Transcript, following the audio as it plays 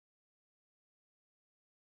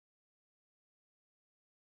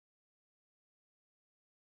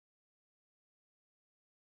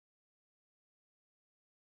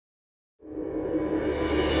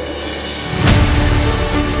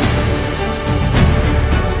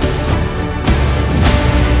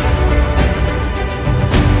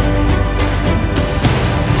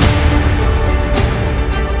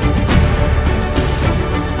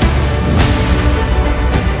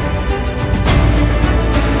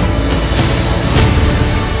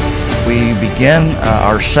We begin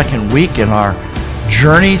our second week in our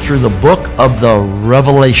journey through the book of the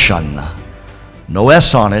Revelation. No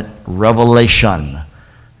S on it, Revelation.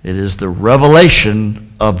 It is the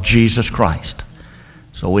revelation of Jesus Christ.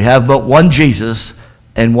 So we have but one Jesus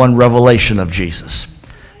and one revelation of Jesus.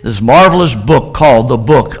 This marvelous book called the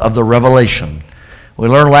book of the Revelation. We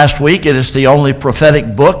learned last week it is the only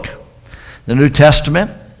prophetic book in the New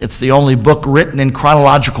Testament. It's the only book written in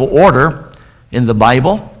chronological order in the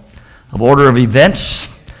Bible, of order of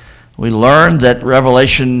events. We learned that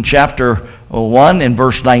Revelation chapter 1 and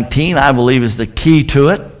verse 19, I believe, is the key to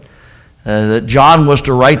it. That John was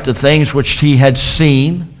to write the things which he had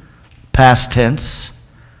seen, past tense.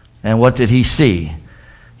 And what did he see?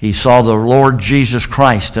 He saw the Lord Jesus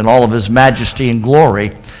Christ in all of his majesty and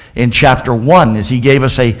glory in chapter 1 as he gave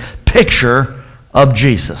us a picture of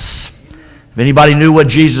Jesus. If anybody knew what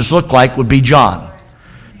Jesus looked like, it would be John.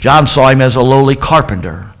 John saw him as a lowly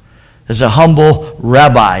carpenter, as a humble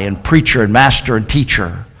rabbi and preacher and master and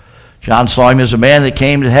teacher. John saw him as a man that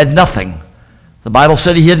came that had nothing. The Bible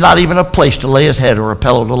said he had not even a place to lay his head or a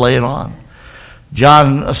pillow to lay it on.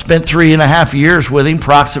 John spent 3.5 years with him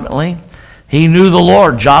approximately. He knew the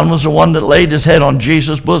Lord. John was the one that laid his head on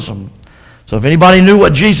Jesus' bosom. So if anybody knew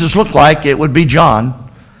what Jesus looked like, it would be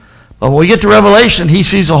John. But when we get to Revelation, he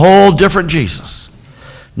sees a whole different Jesus.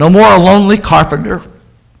 No more a lonely carpenter.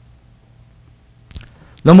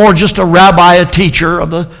 No more just a rabbi, a teacher of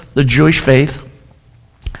the Jewish faith.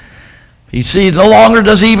 No longer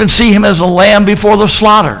does he even see him as a lamb before the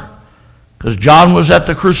slaughter, because John was at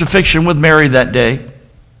the crucifixion with Mary that day.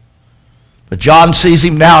 But John sees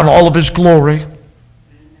him now in all of his glory,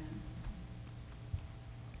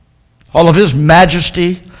 all of his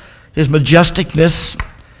majesty, his majesticness,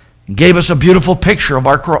 and gave us a beautiful picture of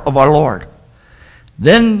our Lord.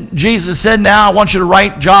 Then Jesus said, now I want you to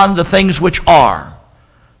write, John, the things which are.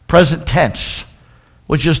 Present tense,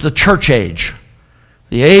 which is the church age,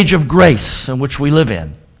 the age of grace in which we live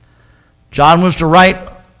in. John was to write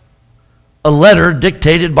a letter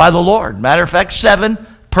dictated by the Lord. Matter of fact, 7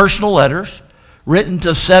 personal letters written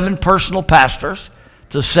to 7 personal pastors,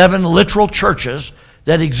 to 7 literal churches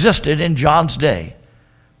that existed in John's day.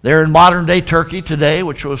 They're in modern-day Turkey today,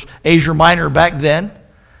 which was Asia Minor back then.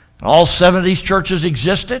 All 7 of these churches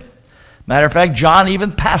existed. Matter of fact, John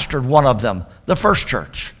even pastored one of them, the first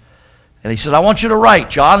church. And he said, I want you to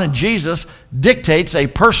write, John, and Jesus dictates a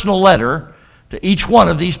personal letter to each one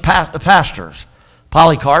of these pastors.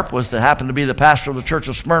 Polycarp happened to be the pastor of the church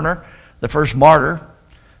of Smyrna, the first martyr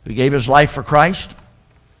who gave his life for Christ.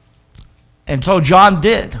 And so John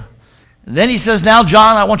did. And then he says, now,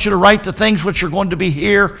 John, I want you to write the things which are going to be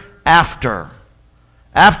hereafter.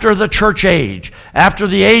 After the church age, after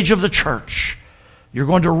the age of the church. You're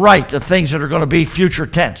going to write the things that are going to be future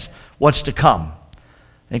tense, what's to come.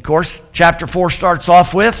 And of course, chapter 4 starts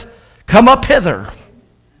off with, come up hither.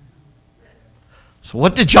 So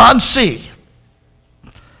what did John see?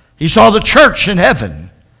 He saw the church in heaven,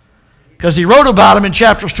 because he wrote about them in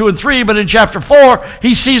chapters 2 and 3, but in chapter 4,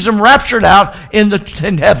 he sees them raptured out in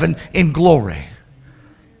heaven in glory.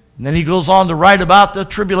 And then he goes on to write about the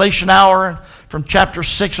tribulation hour from chapter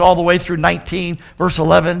 6 all the way through 19, verse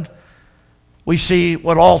 11. We see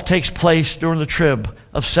what all takes place during the trib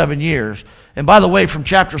of 7 years. And by the way, from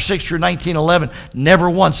chapter 6 through 19:11, never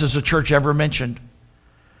once is the church ever mentioned.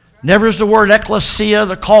 Never is the word ecclesia,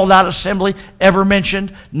 the called out assembly, ever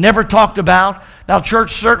mentioned, never talked about. Now,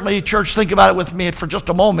 church, think about it with me for just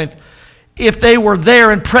a moment. If they were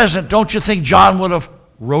there and present, don't you think John would have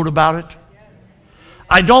wrote about it?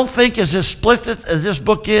 I don't think as explicit as this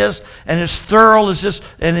book is, and as thorough as this,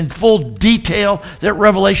 and in full detail that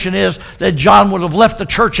Revelation is, that John would have left the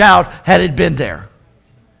church out had it been there.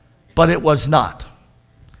 But it was not.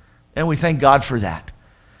 And we thank God for that.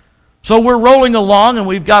 So we're rolling along, and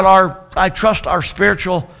we've got I trust our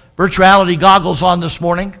spiritual virtuality goggles on this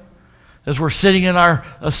morning as we're sitting in our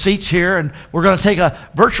seats here, and we're going to take a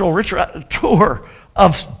virtual tour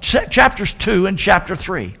of chapters 2 and chapter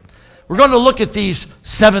 3. We're going to look at these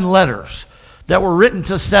 7 letters that were written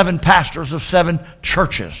to 7 pastors of 7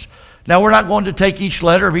 churches. Now, we're not going to take each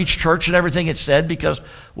letter of each church and everything it said, because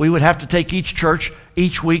we would have to take each church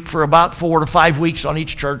each week for about 4 to 5 weeks on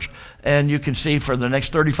each church. And you can see for the next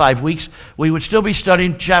 35 weeks, we would still be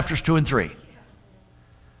studying chapters 2 and 3.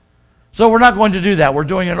 So we're not going to do that. We're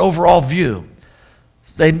doing an overall view.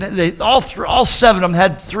 All seven of them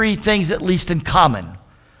had three things at least in common.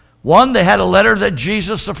 One, they had a letter that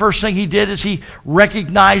Jesus, the first thing he did is he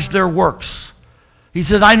recognized their works. He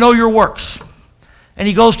said, I know your works. And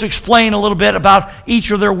he goes to explain a little bit about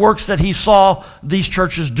each of their works that he saw these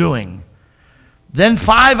churches doing. Then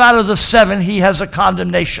 5 out of the 7, he has a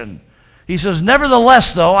condemnation. He says,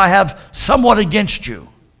 nevertheless, though, I have somewhat against you.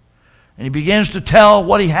 And he begins to tell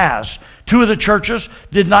what he has. 2 of the churches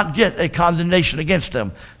did not get a condemnation against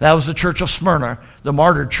them. That was the church of Smyrna, the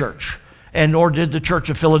martyred church. And nor did the church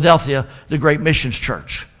of Philadelphia, the great missions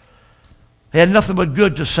church. He had nothing but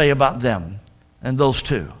good to say about them and those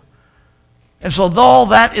 2. And so all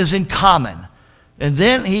that is in common. And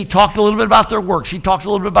then he talked a little bit about their works. He talked a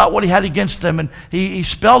little bit about what he had against them. And he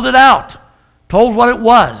spelled it out, told what it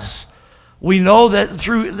was. We know that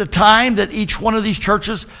through the time that each one of these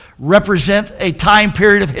churches represent a time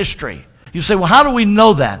period of history. You say, well, how do we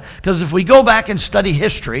know that? Because if we go back and study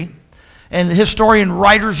history, and the historian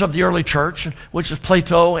writers of the early church, which is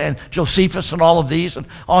Plato and Josephus and all of these, and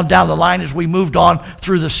on down the line as we moved on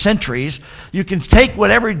through the centuries, you can take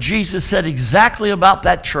whatever Jesus said exactly about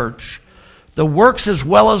that church, the works as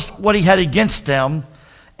well as what he had against them,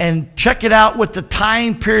 and check it out with the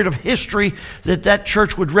time period of history that that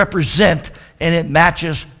church would represent, and it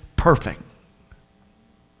matches perfect.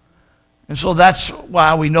 And so that's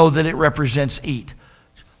why we know that it represents eat.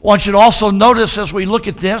 I want you to also notice as we look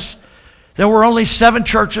at this, there were only 7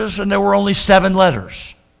 churches and there were only 7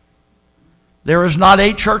 letters. There is not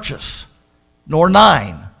 8 churches, nor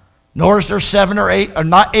 9, nor is there 7 or 8, or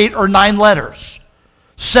not 8 or 9 letters.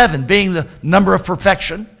 7 being the number of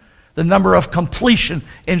perfection, the number of completion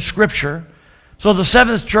in Scripture. So the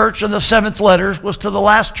 7th church and the 7th letters was to the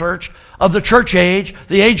last church of the church age,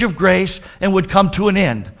 the age of grace, and would come to an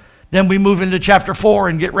end. Then we move into chapter 4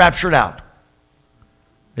 and get raptured out.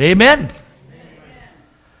 Amen.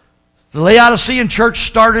 The Laodicean church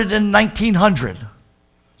started in 1900.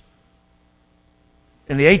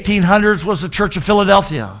 In the 1800s was the Church of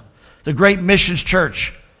Philadelphia, the great missions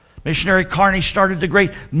church. Missionary Carney started the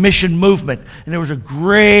great mission movement. And there was a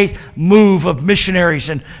great move of missionaries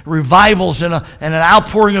and revivals and an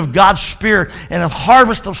outpouring of God's Spirit and a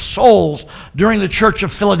harvest of souls during the Church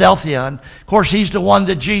of Philadelphia. And of course, he's the one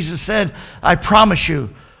that Jesus said, I promise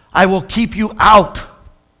you, I will keep you out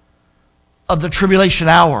of the tribulation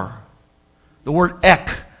hour. The word ek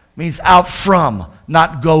means out from,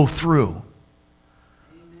 not go through.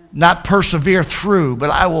 Not persevere through,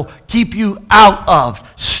 but I will keep you out of,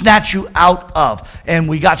 snatch you out of. And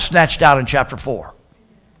we got snatched out in chapter 4.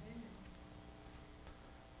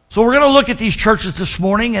 So we're going to look at these churches this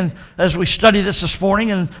morning, and as we study this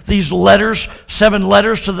morning, and these letters, 7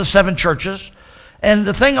 letters to the 7 churches. And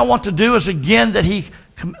the thing I want to do is, again, that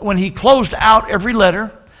when he closed out every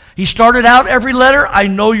letter, he started out every letter, I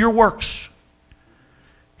know your works.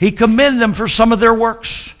 He commended them for some of their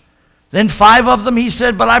works. Then 5 of them he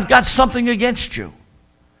said, but I've got something against you.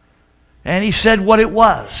 And he said what it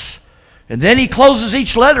was. And then he closes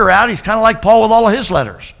each letter out. He's kind of like Paul with all of his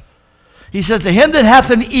letters. He says, to him that hath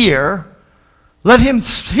an ear, let him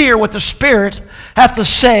hear what the Spirit hath to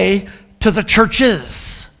say to the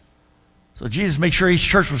churches. So Jesus made sure each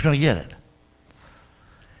church was going to get it.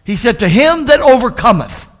 He said, to him that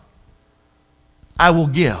overcometh, I will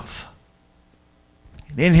give.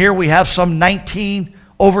 And in here we have some 19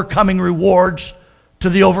 overcoming rewards to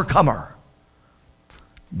the overcomer.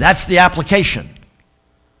 That's the application,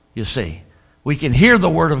 you see. We can hear the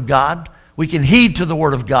Word of God. We can heed to the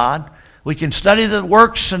Word of God. We can study the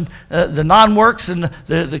works and the non-works and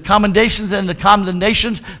the commendations and the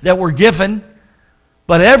condemnations that were given.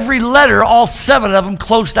 But every letter, all 7 of them,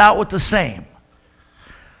 closed out with the same.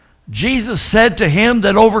 Jesus said to him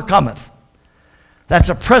that overcometh. That's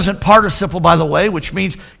a present participle, by the way, which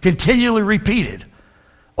means continually repeated.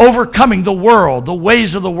 Overcoming the world, the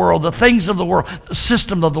ways of the world, the things of the world, the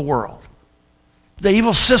system of the world. The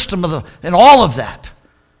evil system and all of that.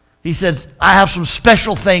 He said, I have some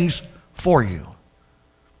special things for you.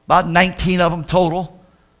 About 19 of them total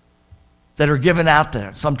that are given out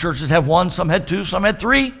there. Some churches have 1, some had 2, some had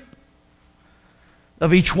 3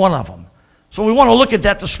 of each one of them. So we want to look at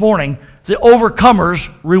that this morning, the overcomer's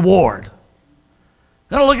reward.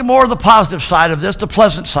 We're going to look at more of the positive side of this, the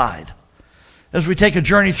pleasant side, as we take a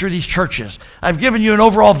journey through these churches. I've given you an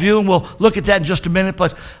overall view, and we'll look at that in just a minute,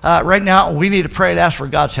 but right now we need to pray and ask for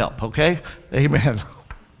God's help, okay? Amen.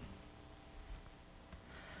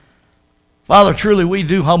 Father, truly we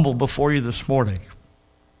do humble before you this morning.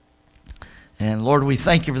 And Lord, we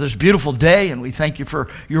thank you for this beautiful day, and we thank you for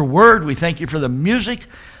your word. We thank you for the music.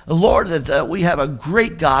 Lord, that we have a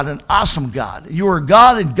great God, an awesome God. You are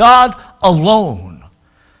God and God alone.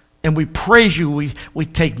 And we praise you. We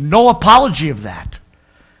take no apology of that.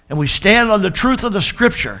 And we stand on the truth of the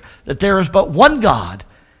Scripture that there is but one God,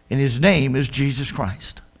 and His name is Jesus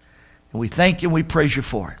Christ. And we thank you and we praise you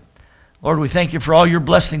for it. Lord, we thank you for all your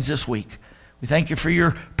blessings this week. We thank you for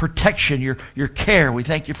your protection, your care. We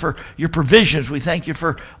thank you for your provisions. We thank you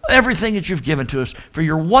for everything that you've given to us, for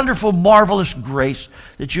your wonderful, marvelous grace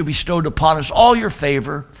that you bestowed upon us, all your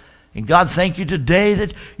favor. And God, thank you today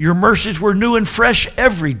that your mercies were new and fresh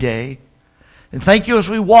every day. And thank you as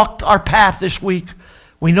we walked our path this week.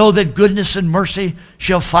 We know that goodness and mercy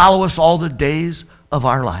shall follow us all the days of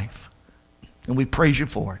our life. And we praise you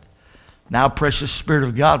for it. Now, precious Spirit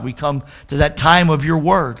of God, we come to that time of your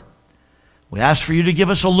word. We ask for you to give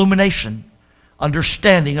us illumination,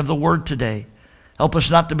 understanding of the word today. Help us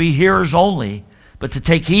not to be hearers only, but to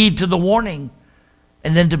take heed to the warning,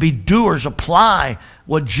 and then to be doers, apply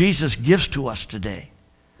what Jesus gives to us today,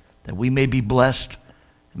 that we may be blessed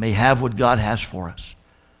and may have what God has for us.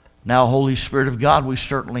 Now, Holy Spirit of God, we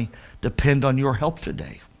certainly depend on your help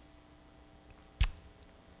today.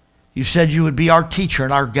 You said you would be our teacher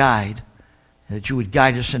and our guide, and that you would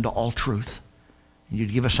guide us into all truth, and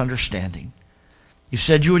you'd give us understanding. You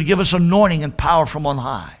said you would give us anointing and power from on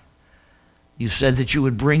high. You said that you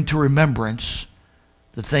would bring to remembrance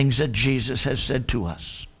the things that Jesus has said to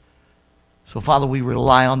us. So, Father, we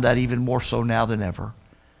rely on that even more so now than ever.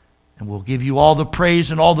 And we'll give you all the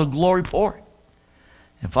praise and all the glory for it.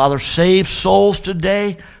 And, Father, save souls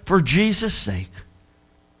today for Jesus' sake.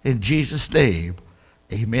 In Jesus' name,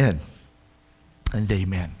 amen and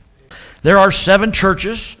amen. There are 7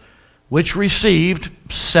 churches which received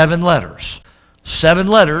 7 letters. 7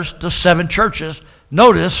 letters to 7 churches,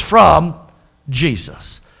 notice, from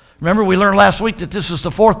Jesus. Remember, we learned last week that this is the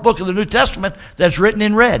 4th book of the New Testament that's written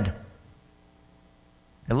in red.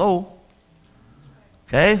 Hello?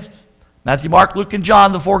 Okay? Matthew, Mark, Luke, and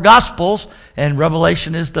John, the 4 Gospels, and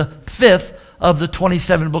Revelation is the 5th of the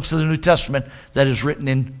 27 books of the New Testament that is written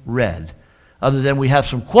in red. Other than we have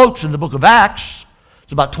some quotes in the book of Acts.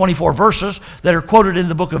 It's about 24 verses that are quoted in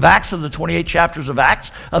the book of Acts, of the 28 chapters of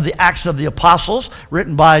Acts of the Apostles,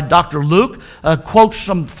 written by Dr. Luke, quotes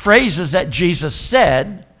some phrases that Jesus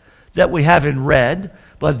said that we have in red,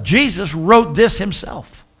 but Jesus wrote this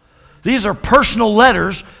himself. These are personal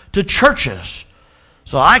letters to churches.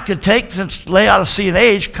 So I could take, since Laodicean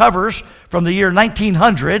Age covers from the year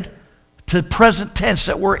 1900 to present tense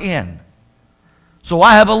that we're in. So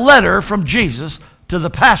I have a letter from Jesus to the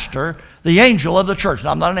pastor, the angel of the church.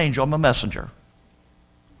 Now, I'm not an angel, I'm a messenger.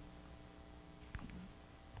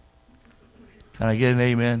 Can I get an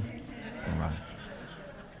amen? All right.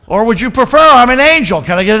 Or would you prefer I'm an angel?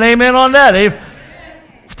 Can I get an amen on that?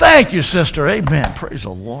 Thank you, sister. Amen. Praise the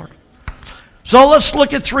Lord. So let's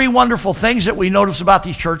look at 3 wonderful things that we notice about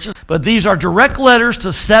these churches. But these are direct letters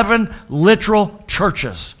to 7 literal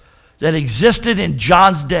churches that existed in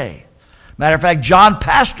John's day. Matter of fact, John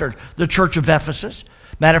pastored the church of Ephesus.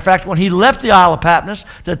 Matter of fact, when he left the Isle of Patmos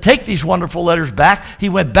to take these wonderful letters back, he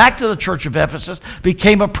went back to the church of Ephesus,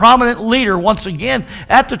 became a prominent leader once again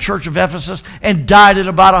at the church of Ephesus, and died at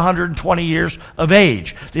about 120 years of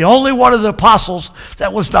age. The only one of the apostles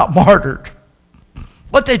that was not martyred.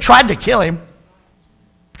 But they tried to kill him,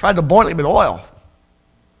 tried to boil him in oil.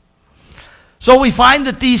 So we find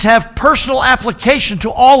that these have personal application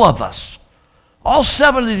to all of us. All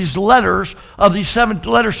 7 of these letters, of these 7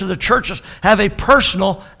 letters to the churches, have a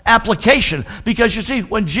personal application. Because you see,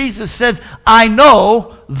 when Jesus said, I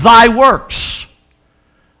know thy works,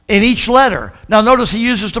 in each letter. Now notice he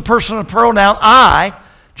uses the personal pronoun I.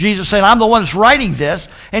 Jesus saying, I'm the one that's writing this.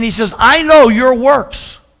 And he says, I know your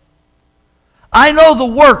works. I know the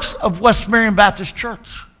works of West Marion Baptist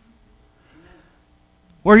Church,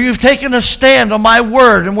 where you've taken a stand on my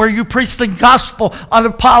word, and where you preach the gospel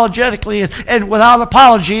unapologetically and without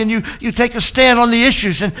apology, and you take a stand on the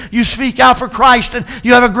issues, and you speak out for Christ, and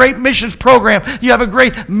you have a great missions program, you have a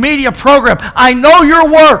great media program. I know your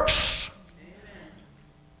works. Amen.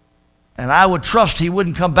 And I would trust he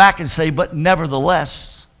wouldn't come back and say, but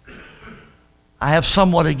nevertheless, I have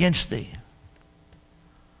somewhat against thee.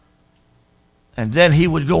 And then he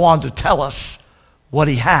would go on to tell us what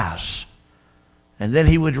he has. And then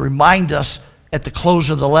he would remind us at the close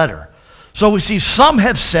of the letter. So we see some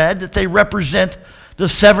have said that they represent the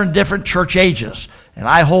 7 different church ages. And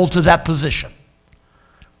I hold to that position.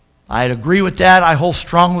 I agree with that. I hold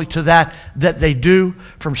strongly to that they do,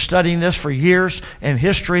 from studying this for years in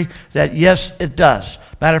history, that yes, it does.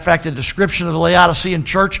 Matter of fact, the description of the Laodicean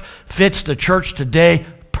church fits the church today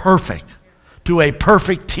perfect, to a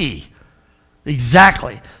perfect T.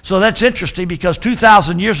 Exactly. So that's interesting, because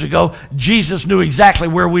 2,000 years ago, Jesus knew exactly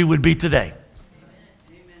where we would be today.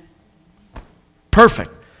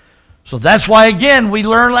 Perfect. So that's why, again, we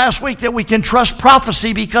learned last week that we can trust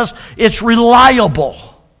prophecy because it's reliable.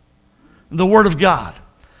 The Word of God.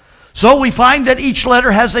 So we find that each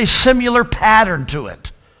letter has a similar pattern to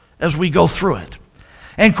it as we go through it.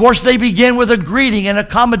 And of course, they begin with a greeting and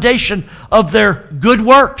accommodation of their good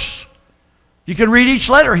works. You can read each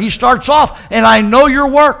letter. He starts off, and I know your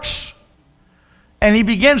works. And he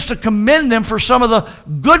begins to commend them for some of the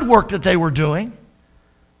good work that they were doing.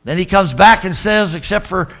 Then he comes back and says, except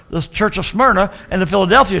for the church of Smyrna and the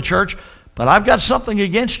Philadelphia church, but I've got something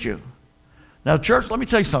against you. Now, church, let me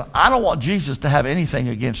tell you something. I don't want Jesus to have anything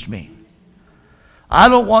against me. I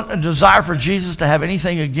don't want a desire for Jesus to have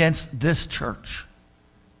anything against this church.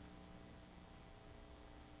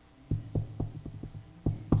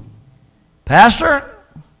 Pastor,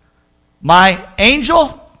 my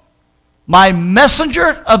angel, my messenger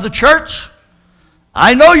of the church,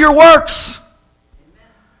 I know your works.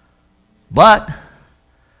 But,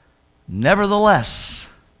 nevertheless,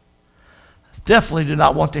 definitely do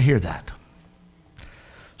not want to hear that.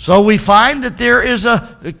 So we find that there is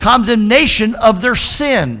a condemnation of their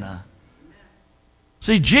sin.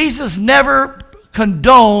 See, Jesus never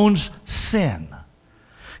condones sin.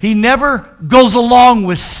 He never goes along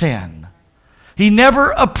with sin. He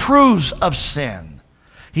never approves of sin.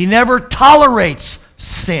 He never tolerates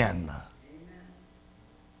sin.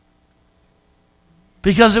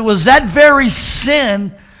 Because it was that very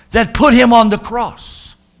sin that put him on the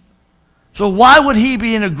cross. So why would he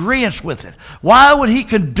be in agreement with it? Why would he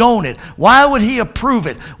condone it? Why would he approve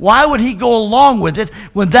it? Why would he go along with it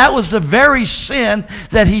when that was the very sin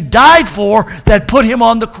that he died for that put him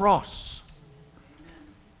on the cross?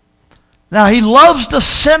 Now, he loves the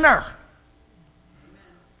sinner,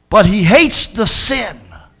 but he hates the sin.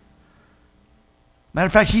 Matter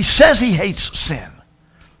of fact, he says he hates sin.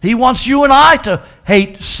 He wants you and I to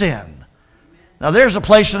hate sin. Now, there's a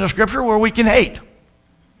place in the Scripture where we can hate.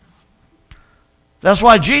 That's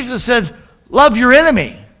why Jesus said, love your enemy.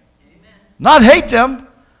 Amen. Not hate them.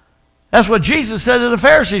 That's what Jesus said to the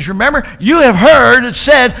Pharisees. Remember, you have heard it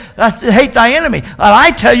said, hate thy enemy. And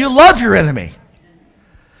I tell you, love your enemy.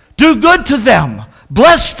 Do good to them.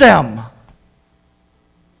 Bless them.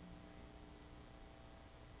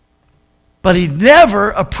 But he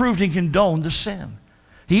never approved and condoned the sin.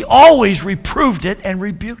 He always reproved it and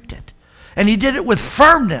rebuked it. And he did it with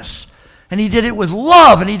firmness. And he did it with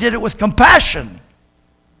love. And he did it with compassion.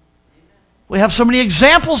 We have so many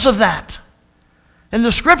examples of that. In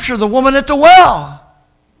the Scripture, the woman at the well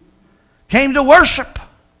came to worship.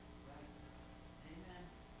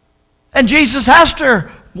 And Jesus asked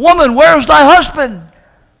her, woman, where is thy husband?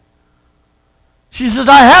 She says,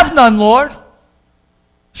 I have none, Lord.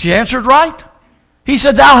 She answered right. He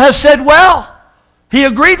said, thou hast said well. He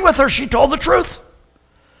agreed with her. She told the truth.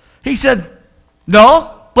 He said,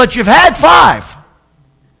 no, but you've had 5.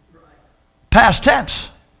 Past tense.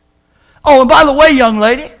 Oh, and by the way, young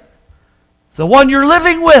lady, the one you're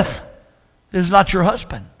living with is not your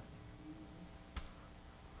husband.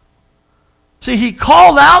 See, he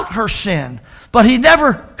called out her sin, but he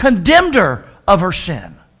never condemned her of her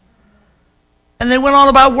sin. And they went on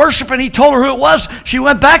about worship, and he told her who it was. She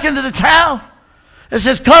went back into the town and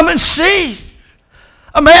says, come and see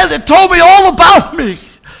a man that told me all about me.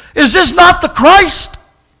 Is this not the Christ?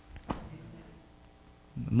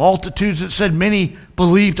 Multitudes, it said, many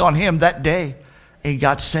believed on him that day and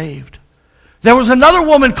got saved. There was another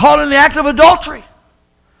woman caught in the act of adultery.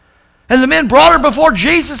 And the men brought her before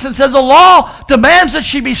Jesus and said, the law demands that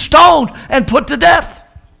she be stoned and put to death.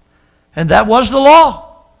 And that was the law.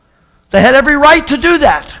 They had every right to do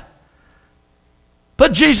that.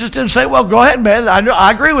 But Jesus didn't say, well, go ahead, man.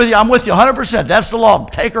 I agree with you. I'm with you 100%. That's the law.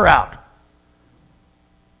 Take her out.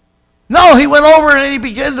 No, he went over and he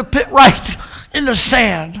began to pit right in the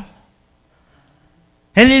sand.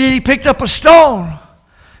 And then he picked up a stone.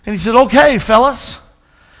 And he said, okay, fellas,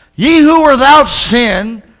 ye who are without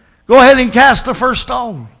sin, go ahead and cast the first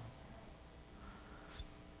stone.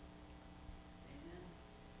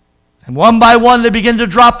 And one by one they began to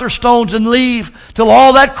drop their stones and leave till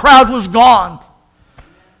all that crowd was gone.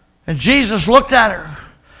 And Jesus looked at her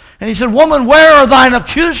and he said, woman, where are thine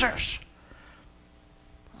accusers?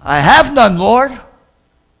 I have none, Lord.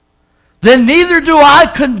 Then neither do I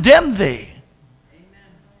condemn thee.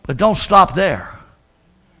 But don't stop there.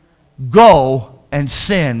 Go and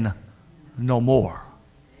sin no more.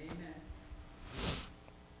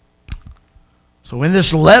 So in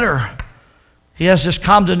this letter, he has this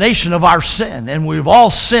condemnation of our sin. And we've all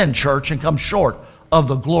sinned, church, and come short of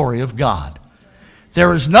the glory of God.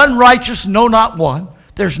 There is none righteous, no, not one.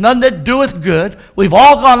 There's none that doeth good. We've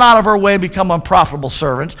all gone out of our way and become unprofitable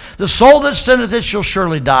servants. The soul that sinneth it shall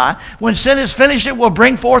surely die. When sin is finished, it will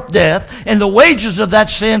bring forth death, and the wages of that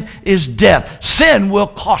sin is death. Sin will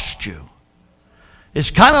cost you.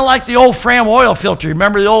 It's kind of like the old Fram oil filter.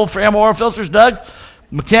 Remember the old Fram oil filters, Doug?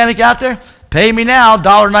 Mechanic out there? Pay me now,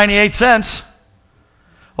 $1.98.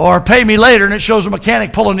 Or pay me later, and it shows a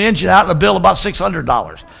mechanic pulling the engine out and a bill about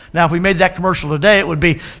 $600. Now, if we made that commercial today, it would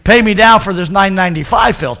be, pay me now for this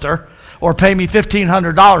 $9.95 filter, or pay me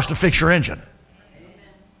 $1,500 to fix your engine.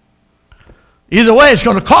 Either way, it's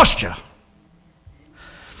going to cost you.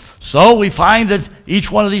 So we find that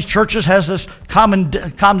each one of these churches has this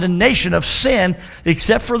condemnation of sin,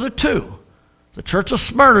 except for the two. The church of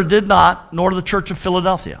Smyrna did not, nor the church of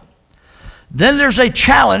Philadelphia. Then there's a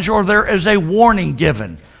challenge, or there is a warning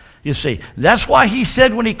given. You see, that's why he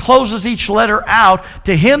said when he closes each letter out,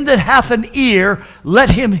 to him that hath an ear,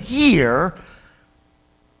 let him hear.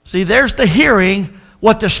 See, there's the hearing,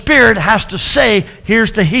 what the Spirit has to say.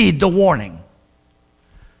 Here's the heed, the warning.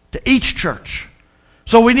 To each church.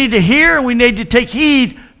 So we need to hear and we need to take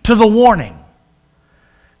heed to the warning.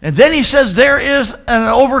 And then he says there is an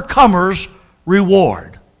overcomer's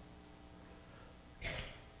reward.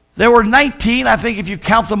 There were 19, I think if you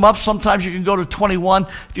count them up, sometimes you can go to 21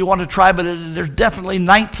 if you want to try, but there's definitely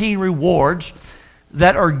 19 rewards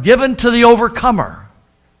that are given to the overcomer.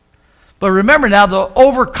 But remember now, the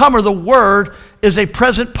overcomer, the word, is a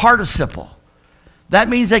present participle. That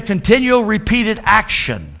means a continual repeated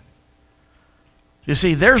action. You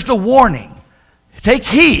see, there's the warning. Take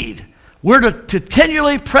heed. We're to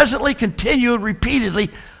continually, presently, continue, repeatedly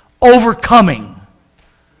overcoming.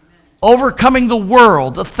 Overcoming the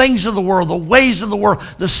world, the things of the world, the ways of the world,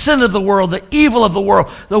 the sin of the world, the evil of the world,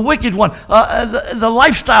 the wicked one, the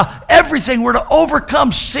lifestyle, everything. We're to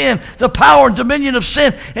overcome sin, the power and dominion of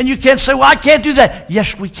sin. And you can't say, well, I can't do that.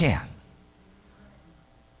 Yes, we can.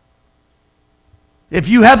 If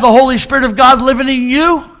you have the Holy Spirit of God living in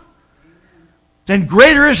you, then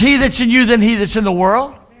greater is He that's in you than he that's in the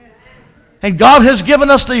world. And God has given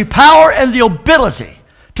us the power and the ability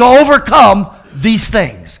to overcome these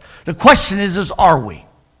things. The question is are we?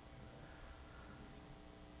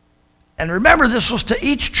 And remember, this was to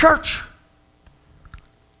each church.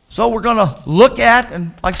 So we're going to look at,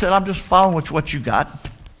 and like I said, I'm just following what you got.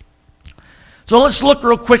 So let's look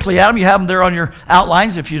real quickly at them. You have them there on your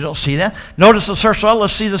outlines if you don't see that. Notice the first one.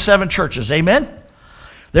 Let's see the 7 churches. Amen?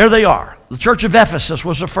 There they are. The church of Ephesus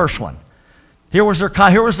was the first one. Here was their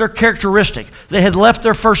characteristic. They had left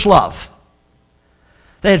their first love.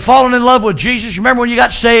 They had fallen in love with Jesus. You remember when you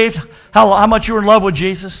got saved, how much you were in love with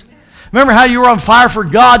Jesus? Remember how you were on fire for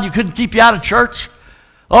God? You couldn't keep you out of church?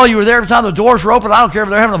 Oh, you were there every time the doors were open. I don't care if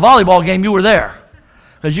they're having a volleyball game, you were there.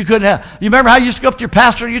 Because you couldn't have. You remember how you used to go up to your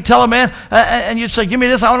pastor and you'd tell him, man, and you'd say, give me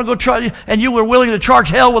this, I want to go try. And you were willing to charge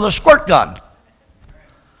hell with a squirt gun.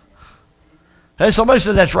 Hey, somebody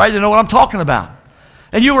said that's right. They know what I'm talking about.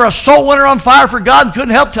 And you were a soul winner on fire for God and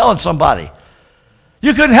couldn't help telling somebody.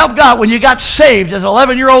 You couldn't help God when you got saved as an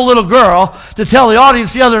 11-year-old little girl to tell the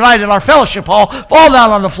audience the other night in our fellowship hall, fall down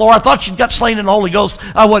on the floor. I thought she'd got slain in the Holy Ghost.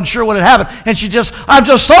 I wasn't sure what had happened. And I'm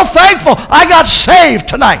just so thankful I got saved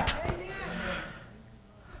tonight.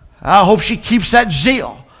 I hope she keeps that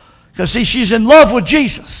zeal. Because see, she's in love with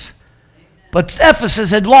Jesus. But Ephesus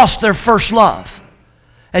had lost their first love.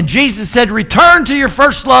 And Jesus said, return to your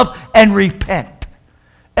first love and repent.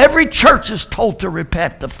 Every church is told to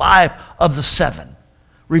repent, the 5 of the 7.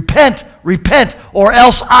 Repent, repent, or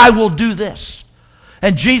else I will do this.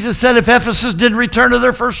 And Jesus said if Ephesus didn't return to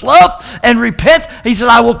their first love and repent, He said,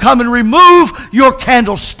 I will come and remove your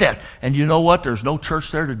candlestick. And you know what? There's no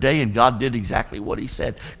church there today, and God did exactly what He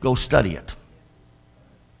said. Go study it.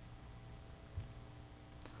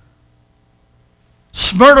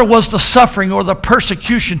 Smyrna was the suffering or the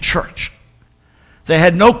persecution church. They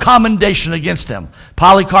had no commendation against them.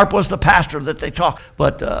 Polycarp was the pastor that they talked,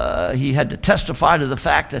 but he had to testify to the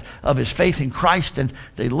fact of his faith in Christ, and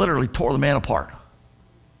they literally tore the man apart.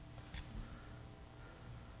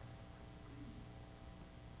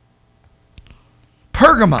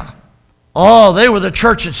 Pergama. Oh, they were the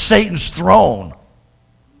church at Satan's throne.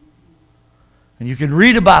 And you can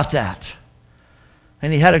read about that.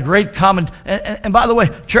 And he had a great comment. And by the way,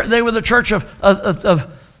 they were the church of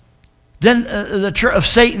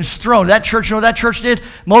Satan's throne. That church, you know what that church did?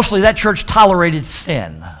 Mostly that church tolerated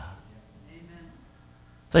sin. Amen.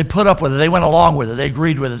 They put up with it. They went along with it. They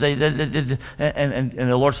agreed with it. And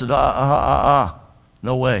the Lord said,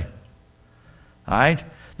 no way. All right?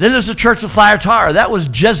 Then there's the church of Thyatira. That was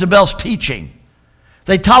Jezebel's teaching.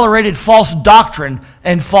 They tolerated false doctrine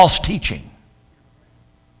and false teaching.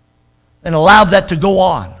 and allowed that to go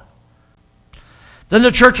on. Then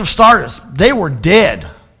the church of Sardis, they were dead.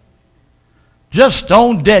 Just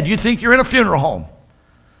stone dead. You think you're in a funeral home.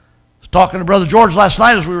 I was talking to Brother George last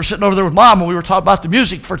night as we were sitting over there with Mom, and we were talking about the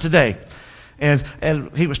music for today. And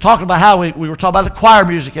he was talking about how we were talking about the choir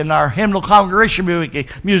music and our hymnal congregation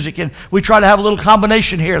music, and we try to have a little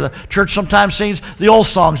combination here. The church sometimes sings the old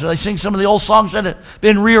songs, and they sing some of the old songs that have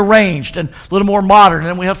been rearranged and a little more modern, and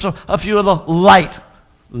then we have a few of the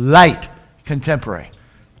light contemporary.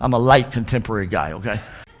 I'm a light contemporary guy, okay?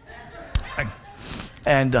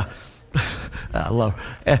 And I love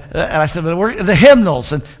it. And I said, we're the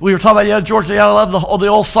hymnals. And we were talking about, George said, I love the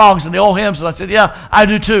old songs and the old hymns. And I said, yeah, I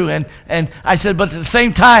do too. And I said, but at the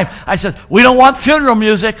same time, I said, we don't want funeral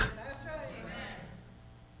music.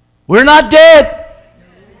 We're not dead.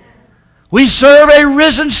 We serve a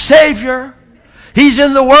risen Savior. He's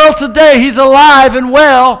in the world today. He's alive and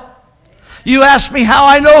well. You ask me how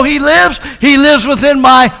I know He lives? He lives within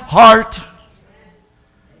my heart.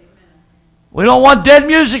 We don't want dead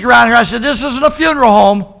music around here. I said, this isn't a funeral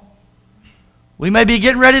home. We may be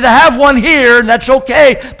getting ready to have one here, and that's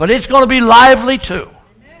okay, but it's going to be lively too.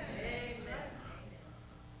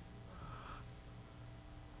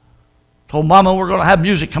 Told Mama we're going to have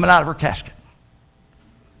music coming out of her casket.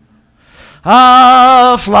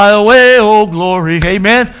 Ah, fly away, oh glory.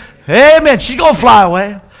 Amen. Amen. She's going to fly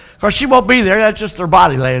away. Of course, she won't be there. That's just her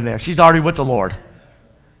body laying there. She's already with the Lord.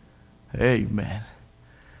 Amen.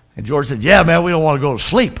 And George said, yeah, man, we don't want to go to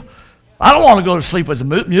sleep. I don't want to go to sleep with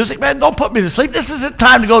the music, man. Don't put me to sleep. This isn't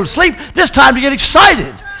time to go to sleep. This is time to get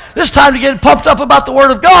excited. This is time to get pumped up about the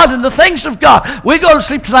Word of God and the things of God. We go to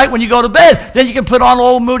sleep tonight when you go to bed. Then you can put on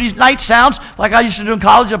old Moody's night sounds, like I used to do in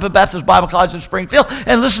college up at Baptist Bible College in Springfield,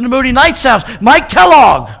 and listen to Moody night sounds. Mike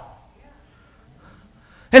Kellogg.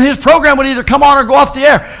 And his program would either come on or go off the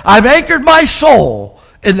air. I've anchored my soul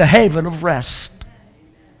in the haven of rest.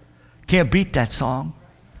 Can't beat that song.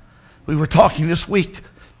 We were talking this week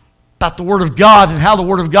about the Word of God and how the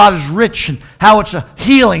Word of God is rich and how it's a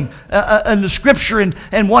healing in the Scripture,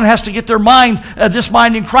 and one has to get their mind, this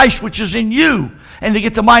mind in Christ which is in you. And to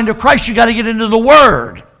get the mind of Christ, you got to get into the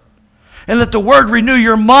Word and let the Word renew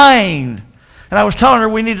your mind. And I was telling her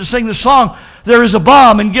we need to sing the song, There is a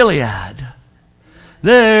Balm in Gilead.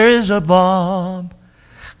 There is a balm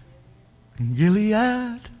in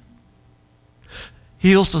Gilead.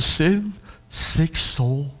 Heals the sin, sick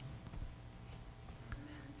soul.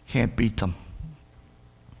 Can't beat them.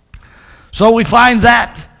 So we find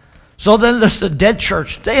that. So then there's the dead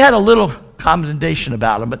church. They had a little commendation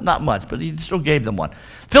about them, but not much, but he still gave them one.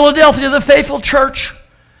 Philadelphia, the faithful church,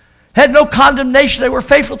 had no condemnation. They were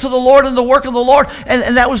faithful to the Lord and the work of the Lord,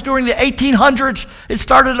 and that was during the 1800s. It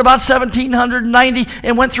started about 1790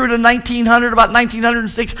 and went through to 1900, about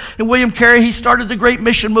 1906. And William Carey, he started the great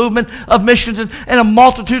mission movement of missions, and a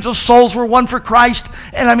multitude of souls were won for Christ.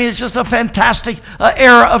 And I mean, it's just a fantastic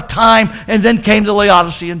era of time. And then came the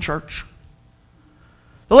Laodicean church.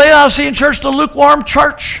 The Laodicean church, the lukewarm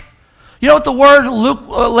church. You know what the word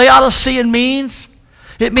Laodicean means?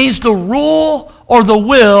 It means the rule or the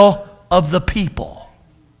will of the people.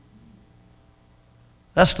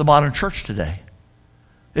 That's the modern church today.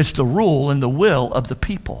 It's the rule and the will of the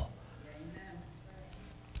people.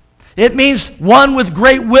 It means one with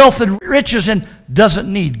great wealth and riches and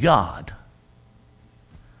doesn't need God.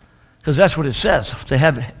 Because that's what it says. They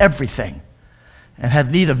have everything and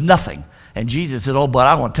have need of nothing. And Jesus said, oh, but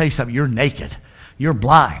I want to tell you something. You're naked. You're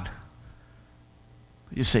blind.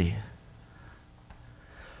 You see.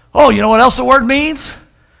 Oh, you know what else the word means?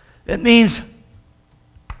 It means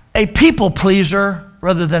a people pleaser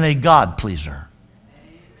rather than a God pleaser.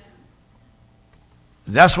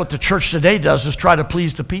 That's what the church today does, is try to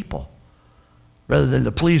please the people rather than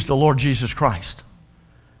to please the Lord Jesus Christ.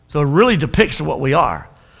 So it really depicts what we are.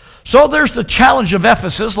 So there's the challenge of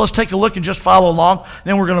Ephesus. Let's take a look and just follow along.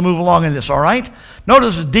 Then we're going to move along in this, all right?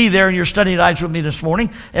 Notice the D there in your study guides with me this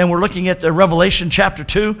morning. And we're looking at the Revelation chapter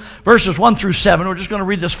 2, verses 1 through 7. We're just going to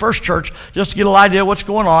read this first church just to get an idea of what's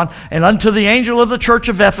going on. And unto the angel of the church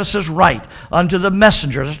of Ephesus write, unto the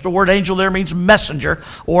messenger. That's the word angel there means messenger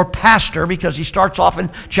or pastor, because he starts off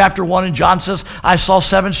in chapter 1 and John says, I saw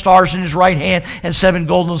 7 stars in his right hand and 7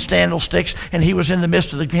 golden candlesticks, and he was in the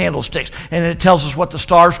midst of the candlesticks. And it tells us what the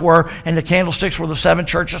stars were. And the candlesticks were the 7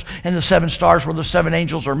 churches, and the 7 stars were the 7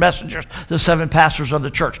 angels or messengers, the 7 pastors of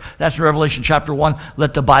the church. That's in Revelation chapter 1.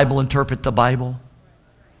 Let the Bible interpret the Bible.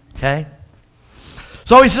 Okay?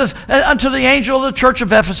 So he says, unto the angel of the church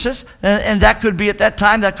of Ephesus, and that could be at that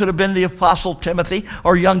time, that could have been the apostle Timothy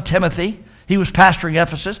or young Timothy. He was pastoring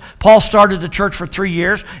Ephesus. Paul started the church for 3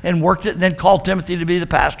 years and worked it and then called Timothy to be the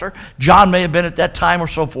pastor. John may have been at that time or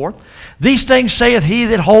so forth. These things saith he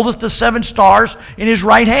that holdeth the 7 stars in his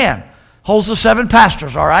right hand. Holds the 7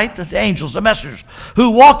 pastors, all right? The angels, the messengers,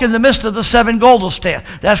 who walk in the midst of the 7 golden lampstands.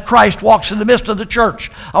 That's Christ walks in the midst of the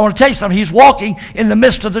church. I want to tell you something. He's walking in the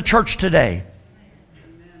midst of the church today.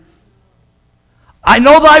 I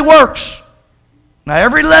know thy works. Now,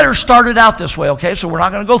 every letter started out this way, okay? So we're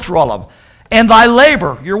not going to go through all of them. And thy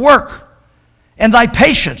labor, your work, and thy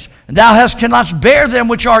patience. And thou cannot bear them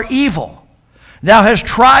which are evil. Thou hast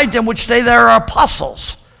tried them which say they are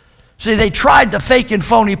apostles. See, they tried the fake and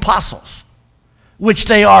phony apostles, which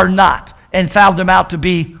they are not, and found them out to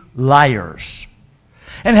be liars.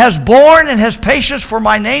 And has borne and has patience for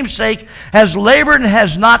my name's sake, has labored and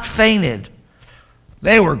has not fainted.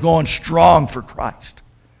 They were going strong for Christ.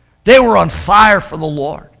 They were on fire for the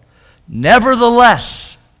Lord.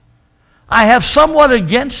 Nevertheless, I have somewhat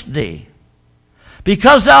against thee,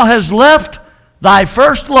 because thou hast left thy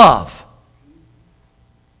first love.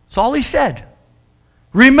 That's all he said.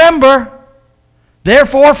 Remember,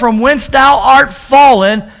 therefore, from whence thou art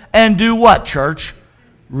fallen, and do what, church?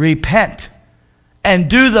 Repent, and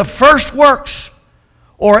do the first works,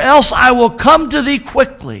 or else I will come to thee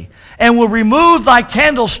quickly, and will remove thy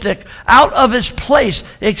candlestick out of its place,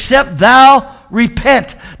 except thou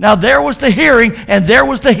repent. Now there was the hearing, and there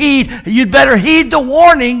was the heed. You'd better heed the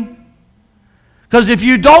warning, because if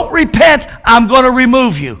you don't repent, I'm going to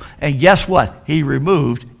remove you. And guess what? He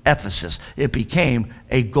removed Ephesus. It became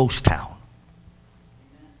a ghost town,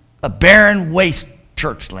 a barren waste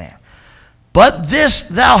church land. But this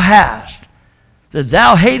thou hast, that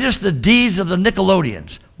thou hatest the deeds of the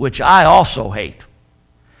Nicolaitans, which I also hate.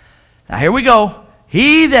 Now here we go.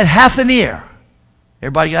 He that hath an ear.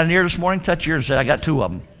 Everybody got an ear this morning? Touch your ear and say, I got 2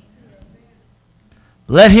 of them.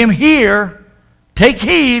 Let him hear, take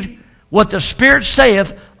heed, what the Spirit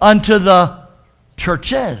saith unto the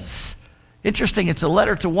churches. Interesting, it's a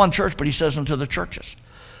letter to one church, but he says unto the churches.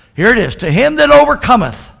 Here it is. To him that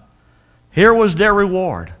overcometh, here was their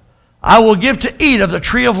reward. I will give to eat of the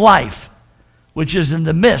tree of life, which is in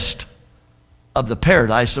the midst of the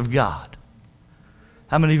paradise of God.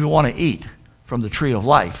 How many of you want to eat from the tree of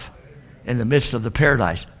life in the midst of the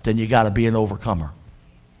paradise? Then you got to be an overcomer.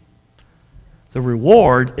 The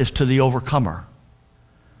reward is to the overcomer.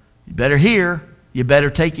 You better hear, you better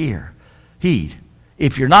take heed.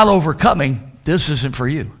 If you're not overcoming, this isn't for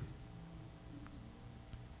you.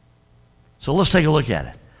 So let's take a look at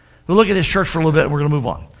it. We'll look at this church for a little bit and we're going to move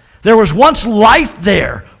on. There was once life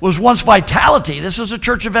there, was once vitality. This is the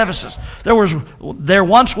church of Ephesus. There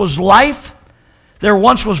once was life. There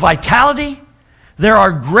once was vitality. There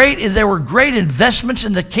were great investments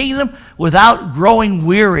in the kingdom without growing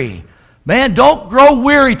weary. Man, don't grow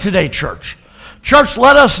weary today, church. Church,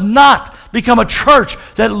 let us not become a church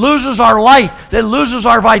that loses our light, that loses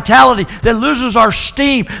our vitality, that loses our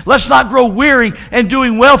steam. Let's not grow weary in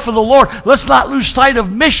doing well for the Lord. Let's not lose sight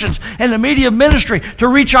of missions and the media ministry to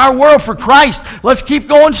reach our world for Christ. Let's keep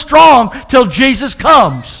going strong till Jesus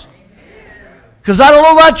comes. Because I don't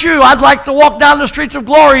know about you, I'd like to walk down the streets of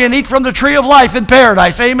glory and eat from the tree of life in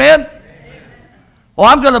paradise. Amen? Well,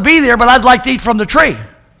 I'm going to be there, but I'd like to eat from the tree.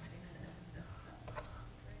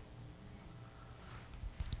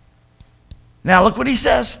 Now look what he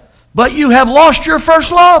says. But you have lost your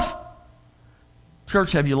first love.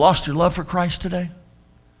 Church, have you lost your love for Christ today?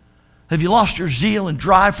 Have you lost your zeal and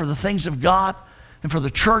drive for the things of God and for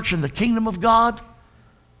the church and the kingdom of God?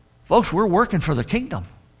 Folks, we're working for the kingdom.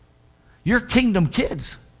 You're kingdom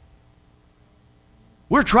kids.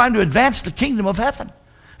 We're trying to advance the kingdom of heaven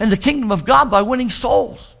and the kingdom of God by winning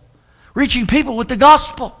souls, reaching people with the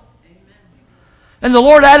gospel. Amen. And the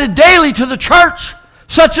Lord added daily to the church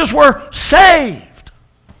such as were saved.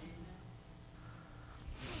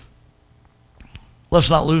 Let's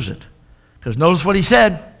not lose it. Because notice what he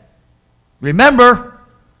said. Remember,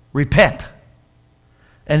 repent.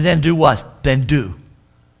 And then do what? Then do.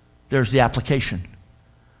 There's the application.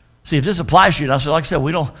 See, if this applies to you, now, so like I said,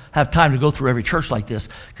 we don't have time to go through every church like this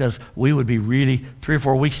because we would be really 3 or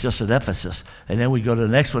 4 weeks just at Ephesus. And then we'd go to the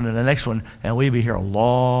next one and the next one, and we'd be here a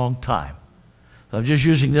long time. So I'm just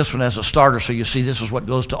using this one as a starter so you see this is what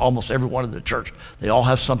goes to almost every one of the church. They all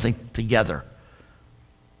have something together.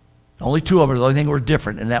 Only 2 of them, the only thing were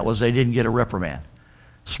different, and that was they didn't get a reprimand.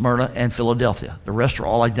 Smyrna and Philadelphia. The rest are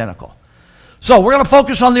all identical. So we're going to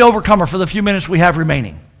focus on the overcomer for the few minutes we have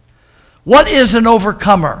remaining. What is an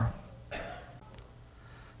overcomer?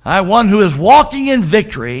 One who is walking in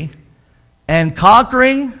victory and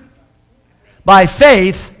conquering by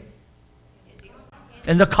faith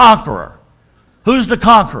in the conqueror. Who's the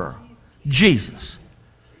conqueror? Jesus.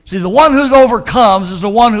 See, the one who overcomes is the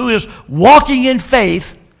one who is walking in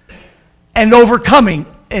faith and overcoming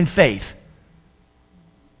in faith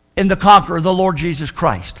in the conqueror, the Lord Jesus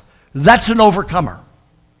Christ. That's an overcomer.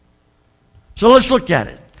 So let's look at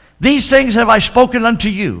it. These things have I spoken unto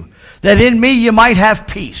you, that in me you might have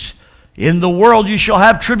peace. In the world you shall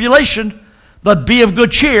have tribulation, but be of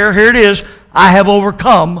good cheer. Here it is. I have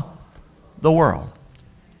overcome the world.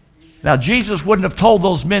 Now, Jesus wouldn't have told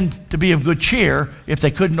those men to be of good cheer if they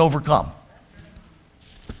couldn't overcome.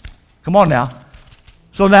 Come on now.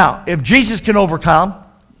 So now, if Jesus can overcome,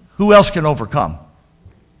 who else can overcome?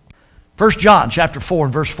 1 John chapter 4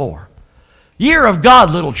 and verse 4. Ye are of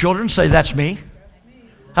God, little children. Say, that's me.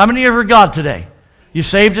 How many are of God today? You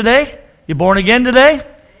saved today? You born again today?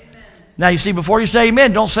 Amen. Now, you see, before you say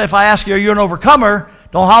amen, don't say, if I ask you, are you an overcomer?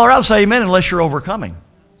 Don't holler out and say amen unless you're overcoming.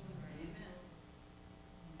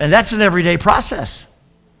 And that's an everyday process.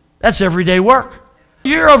 That's everyday work.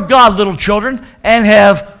 You're of God, little children, and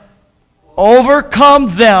have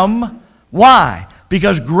overcome them. Why?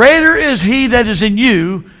 Because greater is he that is in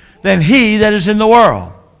you than he that is in the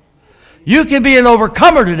world. You can be an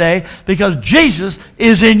overcomer today because Jesus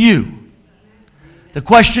is in you. The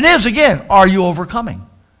question is, again, are you overcoming?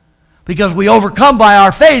 Because we overcome by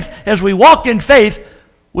our faith as we walk in faith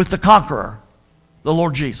with the conqueror, the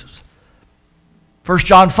Lord Jesus. 1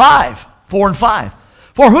 John 5, 4 and 5.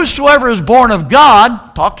 For whosoever is born of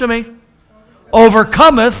God, talk to me,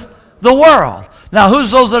 overcometh the world. Now,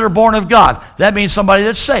 who's those that are born of God? That means somebody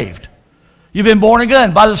that's saved. You've been born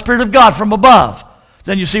again by the Spirit of God from above.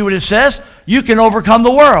 Then you see what it says? You can overcome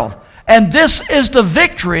the world. And this is the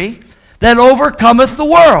victory that overcometh the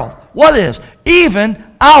world. What is? Even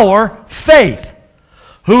our faith.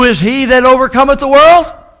 Who is he that overcometh the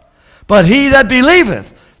world? But he that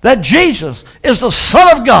believeth that Jesus is the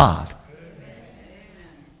Son of God.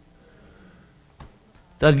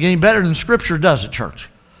 Doesn't get any better than Scripture, does it, church?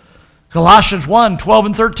 Colossians 1, 12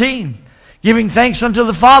 and 13. Giving thanks unto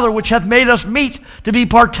the Father, which hath made us meet to be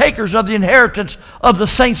partakers of the inheritance of the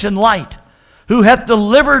saints in light, who hath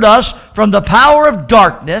delivered us from the power of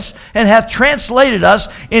darkness and hath translated us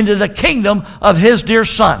into the kingdom of his dear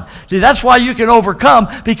Son. See, that's why you can overcome,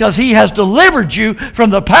 because he has delivered you from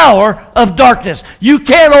the power of darkness. You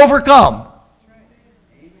can overcome.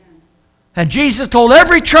 And Jesus told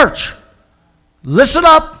every church, listen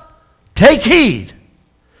up, take heed.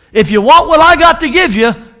 If you want what I got to give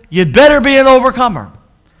you, you'd better be an overcomer.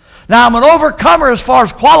 Now, I'm an overcomer as far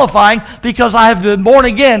as qualifying because I have been born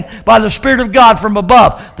again by the Spirit of God from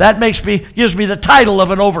above. That gives me the title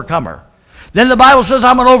of an overcomer. Then the Bible says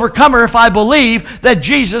I'm an overcomer if I believe that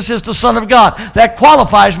Jesus is the Son of God. That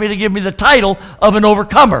qualifies me to give me the title of an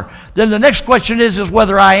overcomer. Then the next question is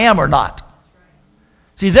whether I am or not.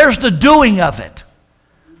 See, there's the doing of it.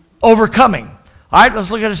 Overcoming. All right,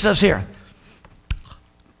 let's look at what it says here.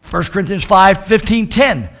 1 Corinthians 5, 15,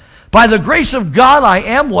 10. By the grace of God I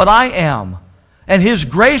am what I am. And his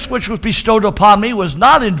grace which was bestowed upon me was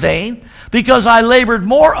not in vain, because I labored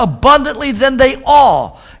more abundantly than they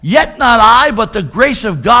all. Yet not I, but the grace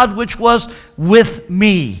of God which was with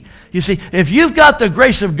me. You see, if you've got the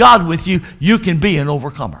grace of God with you, you can be an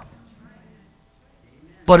overcomer.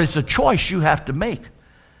 But it's a choice you have to make.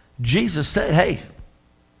 Jesus said, hey,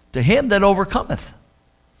 to him that overcometh,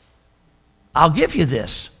 I'll give you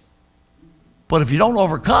this. But if you don't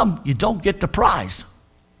overcome, you don't get the prize.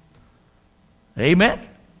 Amen?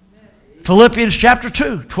 Philippians chapter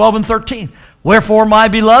 2, 12 and 13. Wherefore, my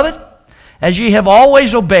beloved, as ye have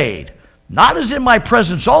always obeyed, not as in my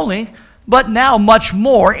presence only, but now much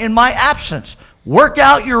more in my absence, work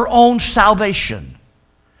out your own salvation.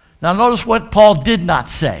 Now notice what Paul did not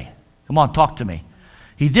say. Come on, talk to me.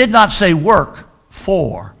 He did not say work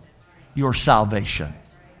for your salvation.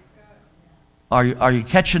 Are you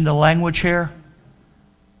catching the language here?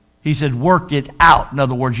 He said, work it out. In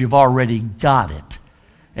other words, you've already got it.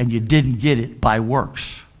 And you didn't get it by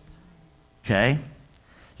works. Okay?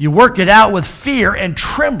 You work it out with fear and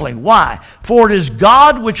trembling. Why? For it is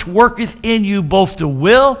God which worketh in you both to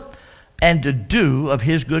will and to do of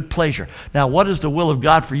his good pleasure. Now, what is the will of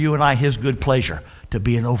God for you and I, his good pleasure? To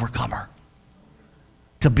be an overcomer.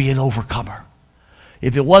 To be an overcomer.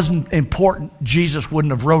 If it wasn't important, Jesus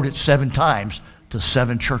wouldn't have wrote it 7 times to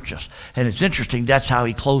 7 churches. And it's interesting, that's how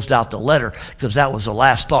he closed out the letter, because that was the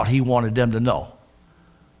last thought he wanted them to know.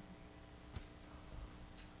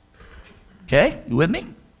 Okay, you with me?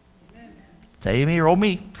 Say me or oh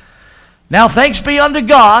me. Now thanks be unto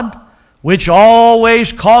God, which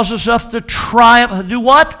always causes us to triumph. Do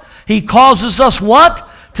what? He causes us what?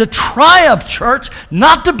 To triumph, church.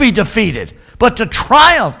 Not to be defeated, but to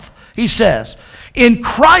triumph, he says, in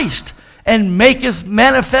Christ. and maketh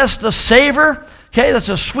manifest the savor. Okay, that's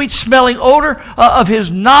a sweet-smelling odor of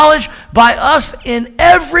his knowledge by us in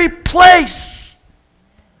every place.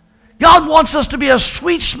 God wants us to be a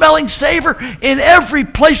sweet-smelling savor in every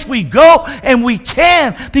place we go, and we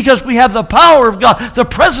can because we have the power of God, the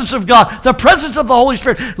presence of God, the presence of the Holy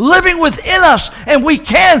Spirit living within us, and we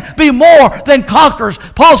can be more than conquerors.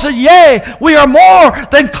 Paul said, yea, we are more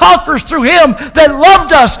than conquerors through him that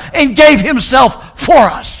loved us and gave himself for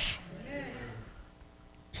us.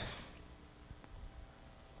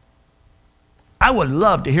 I would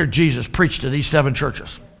love to hear Jesus preach to these 7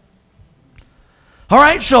 churches. All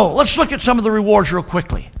right, so let's look at some of the rewards real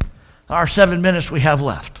quickly. Our 7 minutes we have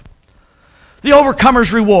left. The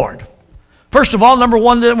overcomer's reward. First of all, number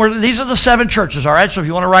 1, these are the 7 churches, all right? So if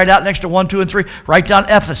you want to write out next to 1, 2, and 3, write down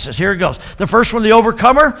Ephesus. Here it goes. The first one, the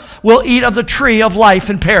overcomer, will eat of the tree of life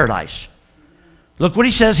in paradise. Look what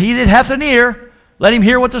he says. He that hath an ear, let him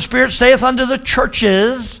hear what the Spirit saith unto the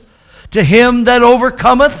churches. To him that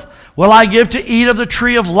overcometh will I give to eat of the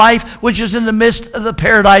tree of life, which is in the midst of the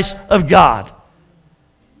paradise of God.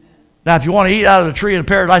 Now, if you want to eat out of the tree of the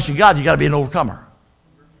paradise of God, you've got to be an overcomer.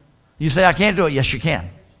 You say, I can't do it. Yes, you can.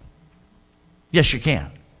 Yes, you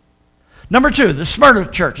can. Number 2, the Smyrna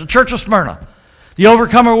church, the church of Smyrna. The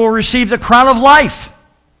overcomer will receive the crown of life.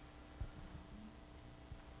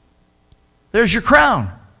 There's your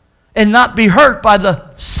crown. And not be hurt by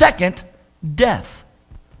the second death.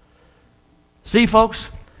 See, folks,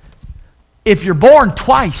 if you're born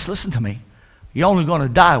twice, listen to me, you're only going to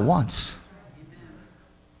die once.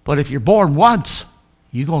 But if you're born once,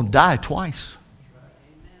 you're going to die twice.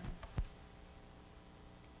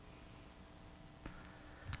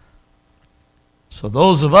 So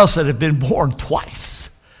those of us that have been born twice,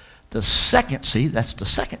 the second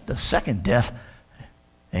death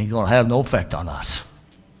ain't going to have no effect on us.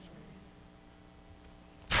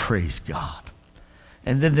 Praise God.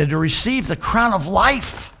 And then to receive the crown of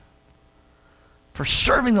life for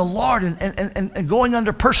serving the Lord and going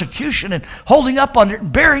under persecution and holding up under it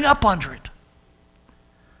and bearing up under it.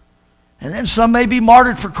 And then some may be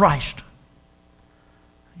martyred for Christ.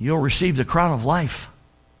 You'll receive the crown of life.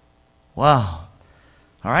 Wow.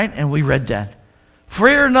 All right, and we read that.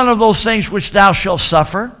 Fear none of those things which thou shalt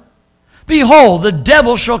suffer. Behold, the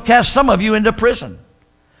devil shall cast some of you into prison,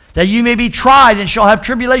 that you may be tried and shall have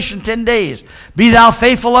tribulation 10 days. Be thou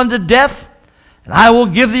faithful unto death, and I will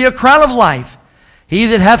give thee a crown of life. He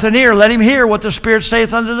that hath an ear, let him hear what the Spirit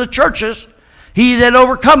saith unto the churches. He that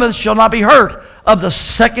overcometh shall not be hurt of the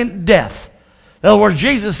second death. In other words,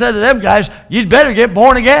 Jesus said to them guys, you'd better get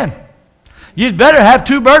born again. You'd better have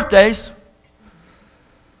 2 birthdays.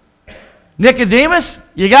 Nicodemus,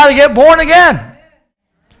 you got to get born again.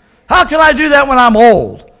 How can I do that when I'm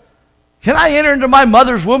old? Can I enter into my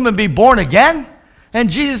mother's womb and be born again? And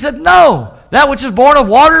Jesus said, no. That which is born of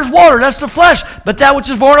water is water. That's the flesh. But that which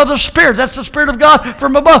is born of the Spirit, that's the Spirit of God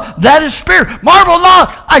from above. That is Spirit. Marvel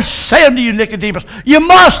not, I say unto you, Nicodemus, you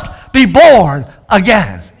must be born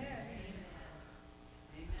again.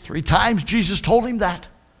 3 times Jesus told him that.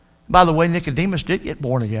 By the way, Nicodemus did get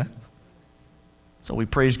born again. So we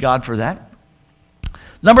praise God for that.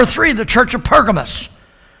 Number 3, the church of Pergamos.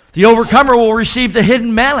 The overcomer will receive the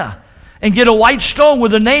hidden manna and get a white stone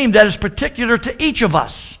with a name that is particular to each of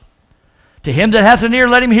us. To him that hath an ear,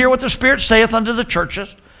 let him hear what the Spirit saith unto the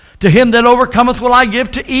churches. To him that overcometh will I give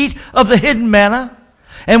to eat of the hidden manna,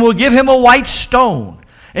 and will give him a white stone.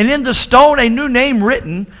 And in the stone a new name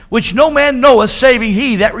written, which no man knoweth, saving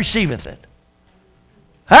he that receiveth it.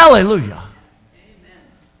 Hallelujah. Amen.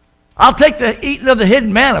 I'll take the eating of the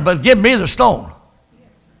hidden manna, but give me the stone.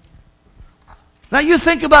 Now you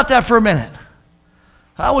think about that for a minute.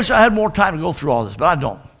 I wish I had more time to go through all this, but I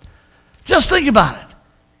don't. Just think about it.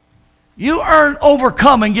 You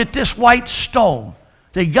overcome and get this white stone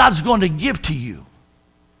that God's going to give to you.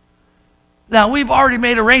 Now, we've already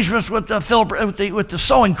made arrangements with the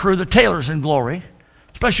sewing crew, the tailors in Glory,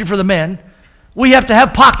 especially for the men. We have to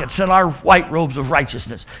have pockets in our white robes of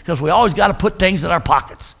righteousness because we always got to put things in our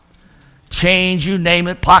pockets. Chains, you name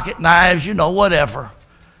it, pocket knives, you know, whatever.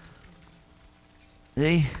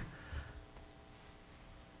 See?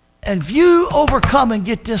 And if you overcome and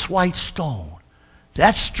get this white stone,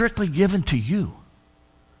 that's strictly given to you.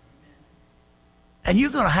 And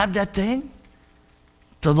you're going to have that thing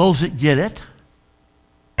to those that get it.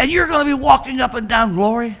 And you're going to be walking up and down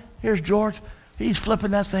Glory. Here's George. He's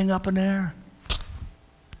flipping that thing up in there.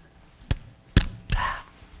 Put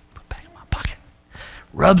it back in my pocket.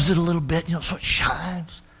 Rubs it a little bit, you know, so it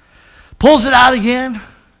shines. Pulls it out again.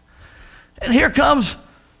 And here comes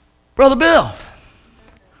Brother Bill.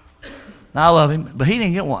 Now, I love him, but he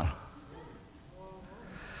didn't get one.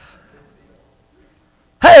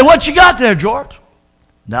 Hey, what you got there, George?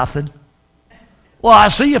 Nothing. Well, I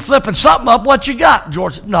see you flipping something up. What you got,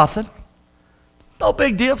 George? Nothing. No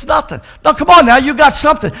big deal. It's nothing. No, come on now. You got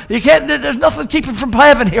something. You can't. There's nothing keeping from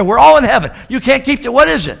heaven here. We're all in heaven. You can't keep it. What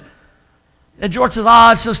is it? And George says,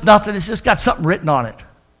 it's just nothing. It's just got something written on it.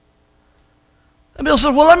 And Bill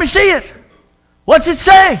says, well, let me see it. What's it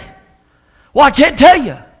say? Well, I can't tell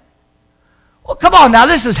you. Well, come on now.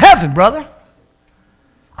 This is heaven, brother.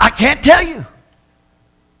 I can't tell you.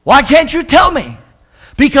 Why can't you tell me?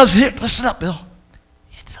 Because here, listen up, Bill.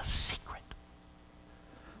 It's a secret.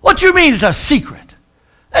 What you mean it's a secret?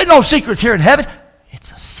 There's no secrets here in heaven.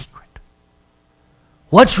 It's a secret.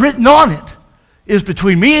 What's written on it is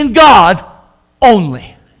between me and God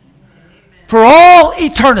only. For all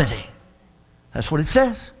eternity. That's what it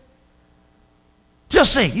says.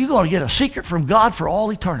 Just think, you're going to get a secret from God for all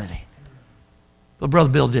eternity. But Brother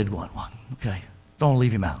Bill did want one. Okay, don't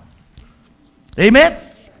leave him out. Amen?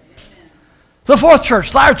 The fourth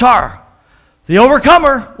church, Thyatira. The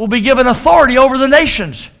overcomer will be given authority over the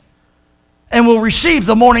nations and will receive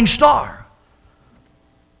the morning star.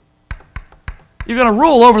 You're going to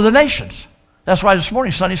rule over the nations. That's why this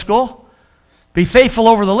morning, Sunday school, be faithful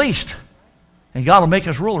over the least, and God will make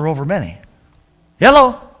us ruler over many.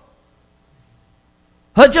 Hello?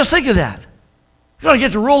 But just think of that. You're going to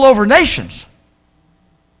get to rule over nations.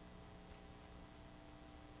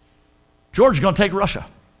 George is going to take Russia.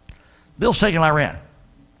 Bill's taking Iran.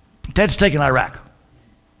 Ted's taking Iraq.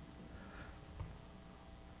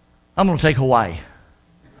 I'm going to take Hawaii.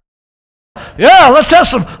 Yeah, let's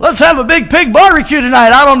have a big pig barbecue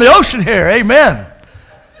tonight out on the ocean here. Amen.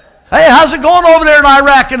 Hey, how's it going over there in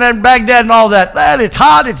Iraq and then Baghdad and all that? Man, it's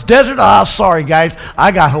hot, it's desert. Sorry guys,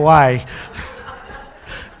 I got Hawaii.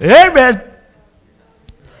 Amen.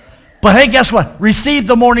 But hey, guess what? Receive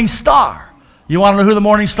the morning star. You want to know who the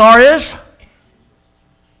morning star is?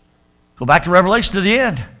 Go back to Revelation to the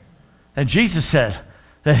end. And Jesus said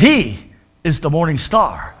that he is the morning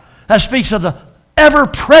star. That speaks of the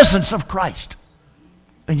ever-presence of Christ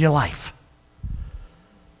in your life.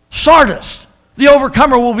 Sardis, the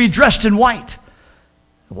overcomer, will be dressed in white.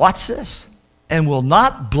 Watch this. And will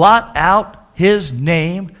not blot out his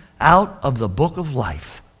name out of the book of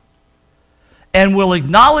life. And will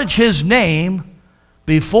acknowledge his name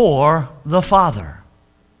before the Father.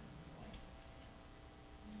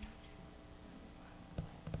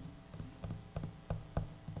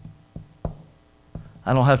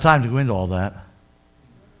 I don't have time to go into all that.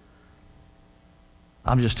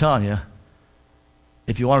 I'm just telling you,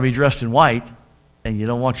 if you want to be dressed in white and you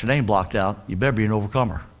don't want your name blocked out, you better be an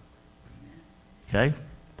overcomer. Okay?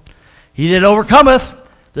 He that overcometh,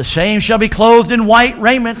 the same shall be clothed in white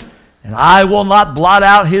raiment, and I will not blot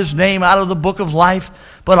out his name out of the book of life,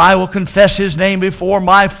 but I will confess his name before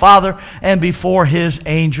my Father and before his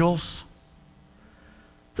angels.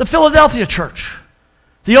 The Philadelphia church.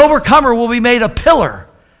 The overcomer will be made a pillar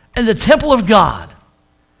in the temple of God.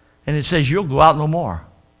 And it says you'll go out no more.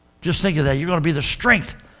 Just think of that. You're going to be the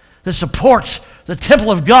strength that supports the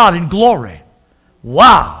temple of God in glory.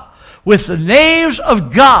 Wow. With the names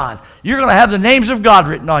of God. You're going to have the names of God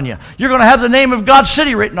written on you. You're going to have the name of God's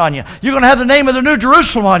city written on you. You're going to have the name of the New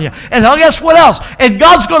Jerusalem on you. And guess what else? And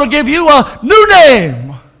God's going to give you a new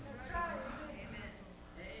name.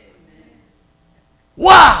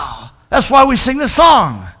 Wow. That's why we sing the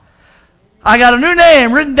song. I got a new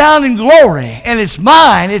name written down in glory, and it's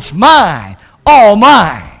mine, all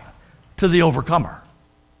mine, to the overcomer.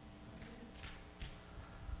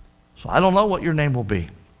 So I don't know what your name will be.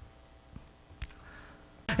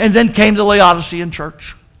 And then came the Laodicean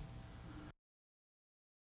church.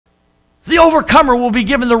 The overcomer will be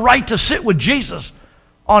given the right to sit with Jesus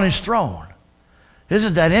on his throne.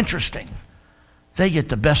 Isn't that interesting? They get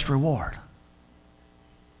the best reward.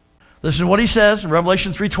 Listen to what he says in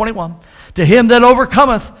Revelation 3:21. To him that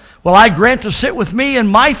overcometh will I grant to sit with me in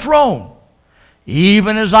my throne,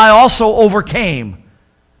 even as I also overcame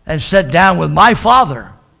and sat down with my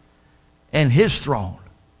Father in his throne.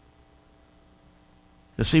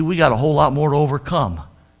 You see, we got a whole lot more to overcome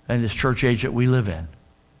in this church age that we live in.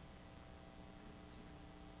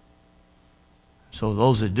 So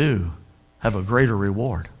those that do have a greater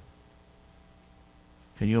reward.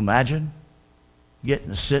 Can you imagine getting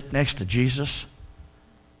to sit next to Jesus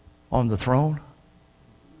on the throne,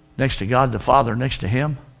 next to God the Father, next to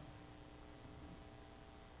him,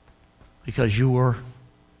 because you were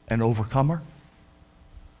an overcomer?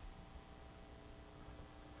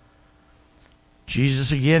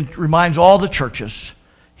 Jesus again reminds all the churches,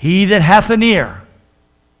 he that hath an ear,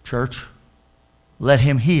 church, let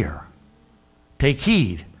him hear. Take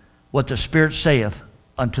heed what the Spirit saith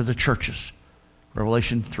unto the churches.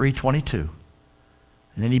 Revelation 3:22.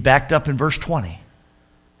 And then he backed up in verse 20.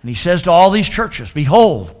 And he says to all these churches,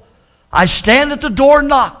 behold, I stand at the door and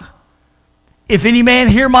knock. If any man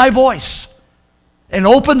hear my voice and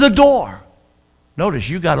open the door. Notice,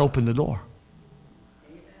 you got to open the door.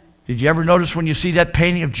 Amen. Did you ever notice when you see that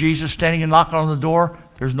painting of Jesus standing and knocking on the door,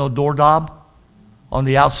 there's no doorknob on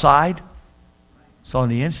the outside? It's on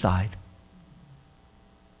the inside.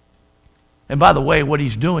 And by the way, what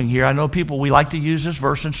he's doing here, I know people, we like to use this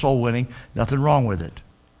verse in soul winning. Nothing wrong with it.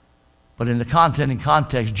 But in the content and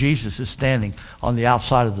context, Jesus is standing on the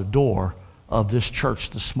outside of the door of this church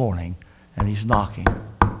this morning, and he's knocking.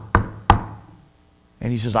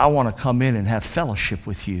 And he says, I want to come in and have fellowship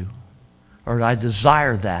with you. Or I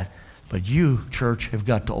desire that. But you, church, have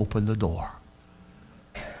got to open the door.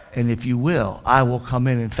 And if you will, I will come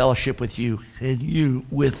in and fellowship with you, and you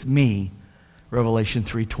with me. Revelation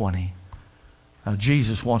 3:20. Now,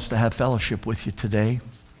 Jesus wants to have fellowship with you today.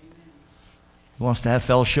 He wants to have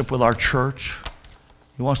fellowship with our church.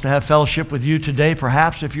 He wants to have fellowship with you today,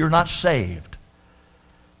 perhaps if you're not saved.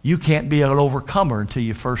 You can't be an overcomer until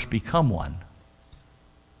you first become one.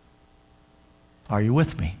 Are you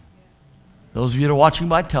with me? Those of you that are watching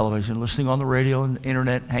by television, listening on the radio and the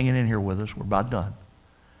internet, hanging in here with us, we're about done.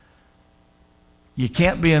 You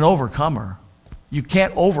can't be an overcomer. You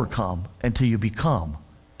can't overcome until you become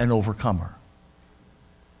an overcomer.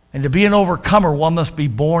 And to be an overcomer, one must be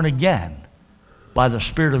born again by the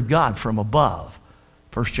Spirit of God from above.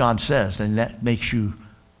 1 John says, and that makes you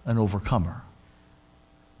an overcomer.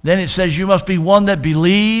 Then it says you must be one that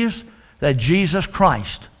believes that Jesus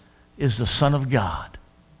Christ is the Son of God.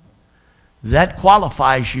 That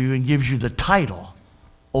qualifies you and gives you the title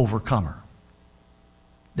overcomer.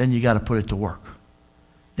 Then you got to put it to work.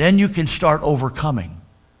 Then you can start overcoming.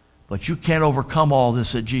 But you can't overcome all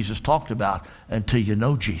this that Jesus talked about until you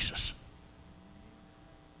know Jesus.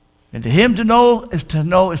 And to him to know is to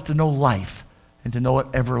know life, and to know it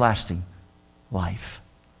everlasting life.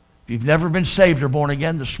 If you've never been saved or born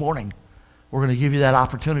again this morning, we're going to give you that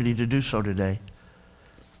opportunity to do so today.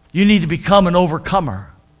 You need to become an overcomer.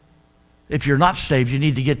 If you're not saved, you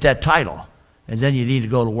need to get that title, and then you need to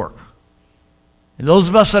go to work. And those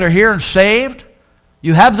of us that are here and saved,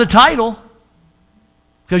 you have the title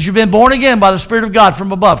because you've been born again by the Spirit of God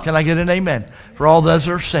from above. Can I get an amen? For all those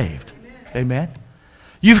that are saved. Amen.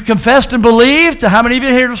 You've confessed and believed. How many of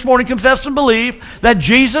you here this morning confess and believe that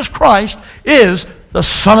Jesus Christ is the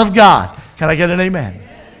Son of God? Can I get an amen?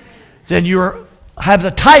 Then you have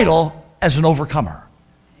the title as an overcomer.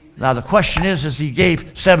 Now the question is he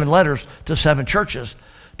gave 7 letters to 7 churches.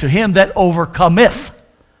 To him that overcometh.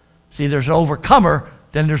 See, there's an overcomer,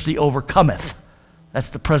 then there's the overcometh.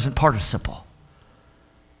 That's the present participle.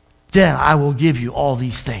 Then I will give you all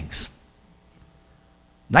these things.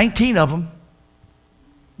 19 of them.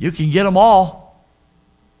 You can get them all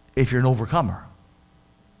if you're an overcomer.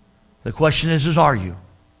 The question is are you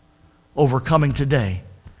overcoming today?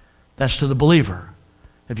 That's to the believer.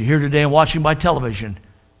 If you're here today and watching by television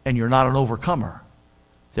and you're not an overcomer,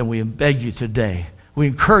 then we beg you today, we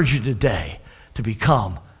encourage you today to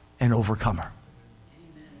become an overcomer.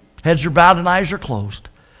 Amen. Heads are bowed and eyes are closed.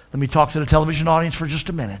 Let me talk to the television audience for just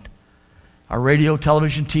a minute. Our radio,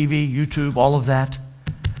 television, TV, YouTube, all of that.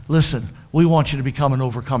 Listen, we want you to become an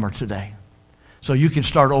overcomer today. So you can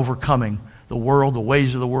start overcoming the world, the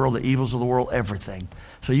ways of the world, the evils of the world, everything.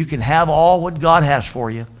 So you can have all what God has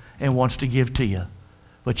for you and wants to give to you.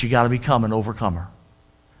 But you got to become an overcomer.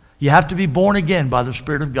 You have to be born again by the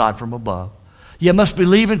Spirit of God from above. You must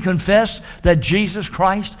believe and confess that Jesus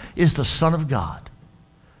Christ is the Son of God.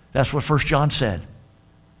 That's what 1 John said.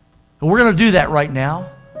 And we're going to do that right now.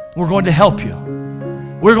 We're going to help you.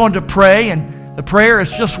 We're going to pray, and the prayer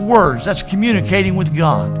is just words. That's communicating with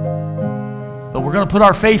God. But we're going to put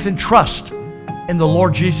our faith and trust in the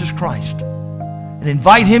Lord Jesus Christ and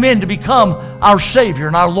invite him in to become our Savior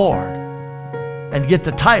and our Lord and get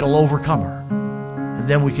the title overcomer. And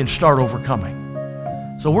then we can start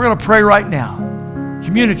overcoming. So we're going to pray right now.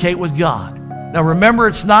 Communicate with God. Now remember,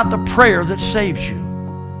 it's not the prayer that saves you.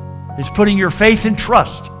 It's putting your faith and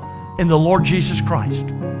trust in the Lord Jesus Christ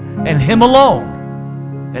and him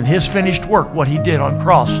alone and his finished work, what he did on the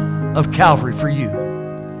cross of Calvary for you.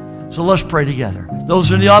 So let's pray together.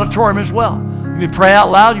 Those in the auditorium as well. You may pray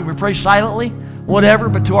out loud, you may pray silently, whatever,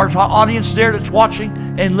 but to our audience there that's watching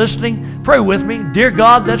and listening, pray with me. Dear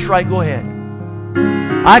God, that's right, go ahead.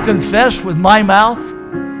 I confess with my mouth,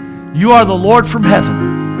 you are the Lord from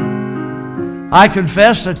heaven. I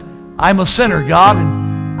confess that I'm a sinner, God,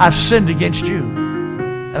 and I've sinned against you.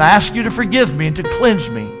 And I ask you to forgive me and to cleanse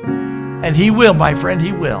me. And he will, my friend,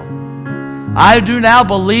 he will. I do now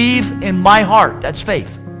believe in my heart, that's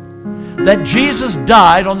faith, that Jesus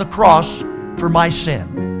died on the cross for my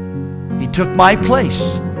sin. He took my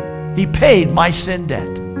place. He paid my sin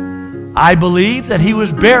debt. I believe that He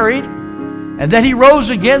was buried and that He rose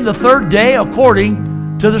again the third day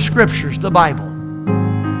according to the Scriptures, the Bible.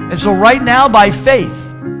 And so right now, by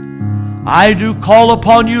faith, I do call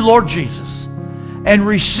upon You, Lord Jesus, and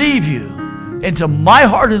receive You into my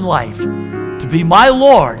heart and life to be my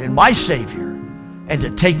Lord and my Savior and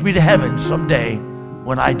to take me to heaven someday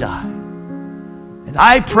when I die. And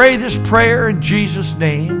I pray this prayer in Jesus'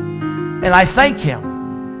 name, and I thank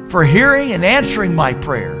Him for hearing and answering my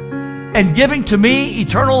prayer and giving to me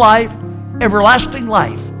eternal life, everlasting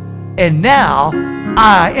life. And now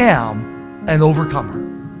I am an overcomer.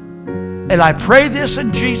 And I pray this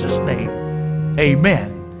in Jesus' name.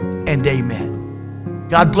 Amen and amen.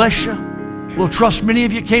 God bless you. We'll trust many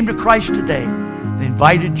of you came to Christ today and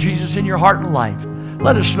invited Jesus in your heart and life.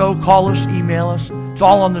 Let us know. Call us. Email us. It's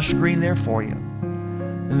all on the screen there for you.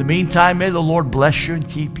 In the meantime, may the Lord bless you and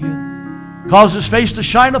keep you. Cause His face to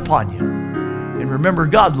shine upon you. And remember,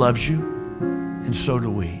 God loves you, and so do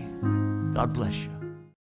we. God bless you.